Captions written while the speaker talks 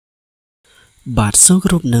បាទសូមគោ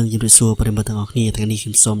រពនឹងជំរាបសួរប្រិយមិត្តទាំងអស់គ្នាថ្ងៃនេះខ្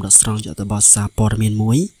ញុំសូមដកស្រង់យកទៅបទសារព័ត៌មាន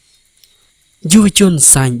មួយយុវជន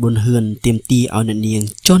សាញ់ប៊ុនហឿនទាមទារឲ្យអ្នកនាង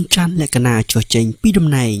ចនច័ន្ទលក្ខណៈចុះចេញពីតំ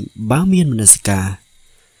ណែងបើមានមនសិការ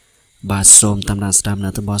បាទសូមតាមដានស្ដាប់នៅ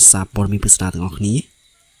ទៅបទសារព័ត៌មានពិស្ដាទាំងអស់គ្នា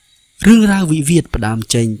រឿងរ៉ាវវិវាទផ្ដើម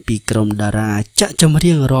ចេញពីក្រុមតារាចាក់ចម្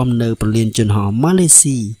រៀងរំនៅប្រលានយន្តហោះម៉ាឡេ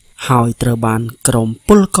ស៊ីហើយត្រូវបានក្រុមព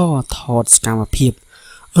លករថតសកម្មភាព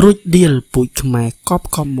រួចដៀលពូជខ្មែរកប់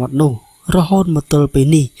កំមាត់នោះរហូតមកទល់ពេល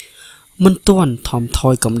នេះមិនទាន់ថមថ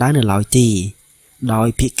យកម្ដៅនៅឡើយទេដោយ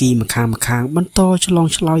ភាគីម្ខាងបន្តឆ្លង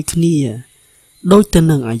ឆ្លើយគ្នាដោយទៅ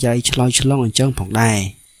នឹងអាយ៉ៃឆ្លើយឆ្លងអញ្ចឹងផងដែរ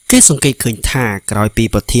គេសង្កេតឃើញថាក្រោយពី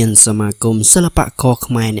ប្រធានសមាគមសិល្បករ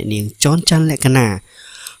ខ្មែរអ្នកនាងចនច័ន្ទលក្ខណៈ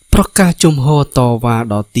ប្រកាសជំហរតវ៉ា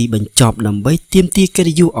ដល់ទីបញ្ចប់ដើម្បីទាមទារកិត្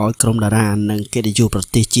តិយសឲ្យក្រុមតារានិងកិត្តិយសប្រ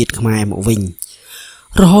ទេសជាតិខ្មែរមកវិញ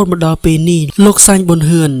រហូតមកដល់ពេលនេះលោកសាញ់ប៊ុន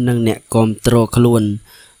ហឿននិងអ្នកគាំទ្រខ្លួន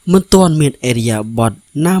មិនទាន់មានអេរិយាបថ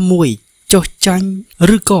ណាមួយចុះចាញ់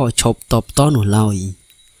ឬក៏ឈប់តបតនោះឡើយ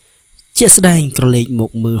ជាក់ស្ដែងក្រឡេកម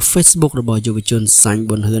កមើល Facebook របស់យុវជនសាញ់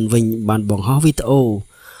ប៊ុនហឿនវិញបានបង្ហោះវីដេអូ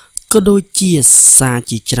ក៏ដូចជាសារ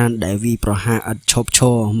ជាច្រើនដែលវាប្រហារឥតឈប់ឈ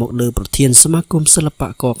រមកលើប្រធានសមាគមសិល្ប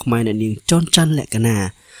ករខ្មែរអ្នកនាងចនច័ន្ទលក្ខណៈ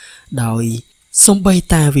ដោយសំបី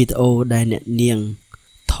តាវីដេអូដែលអ្នកនាង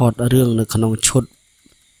ថតរឿងនៅក្នុងឈុត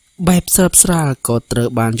បែបស្រើបស្រាលក៏ត្រូវ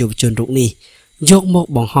បានយុវជនរូបនេះយកមក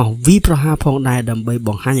បង្ហោះវីប្រហារផងដែរដើម្បីប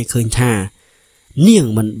ង្ហាញឲ្យឃើញថានាង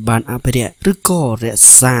មិនបានអភិរក្សឬក៏រក្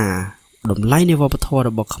សាតម្លៃនៃវប្បធម៌រ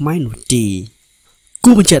បស់ខ្មែរនោះទេ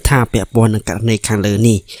គូបញ្ជាក់ថាពាក់ព័ន្ធនឹងករណីខាងលើ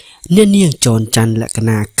នេះអ្នកនាងចនច័ន្ទលក្ខ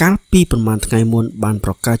ណៈកាលពីប្រមាណថ្ងៃមុនបាន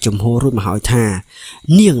ប្រកាសជំហររួចមកហើយថា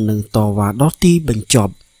នាងនឹងតវ៉ាដល់ទីបញ្ច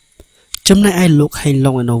ប់ចំណែកឯលោកហេង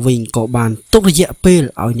ឡុងឯនោះវិញក៏បានទុករយៈពេល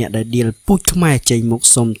ឲ្យអ្នកដែលដៀលពូជខ្មែរចេញមក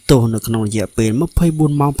សុំទោសនៅក្នុងរយៈពេល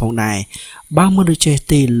24ម៉ោងផងដែរបើមិនដូច្នេះ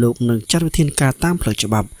ទេលោកនឹងចាត់វិធានការតាមផ្លូវច្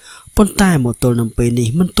បាប់ប៉ុន្តែមកទល់នឹងពេលនេះ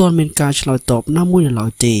មិនទាន់មានការឆ្លើយតបណាមួយនៅឡើ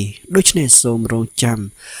យទេដូច្នេះសូមរងចាំ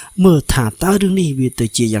មើលថាតើរឿងនេះវាទៅ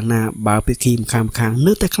ជាយ៉ាងណាបើភាគីម្ខាង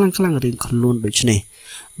នៅតែខ្លាំងរឿងខ្លួនដូច្នេះ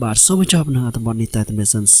បាទសូមបញ្ចប់នៅអត្ថបទនេះតែតែ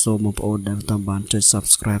សិនសូមបងប្អូនដែលតាមបានចុច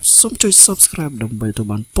Subscribe សូមចុច Subscribe ដើម្បីទទួល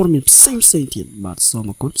បានព័ត៌មានផ្សេងៗទៀតបាទសូម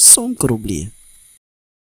អរគុណសូមគោរពលា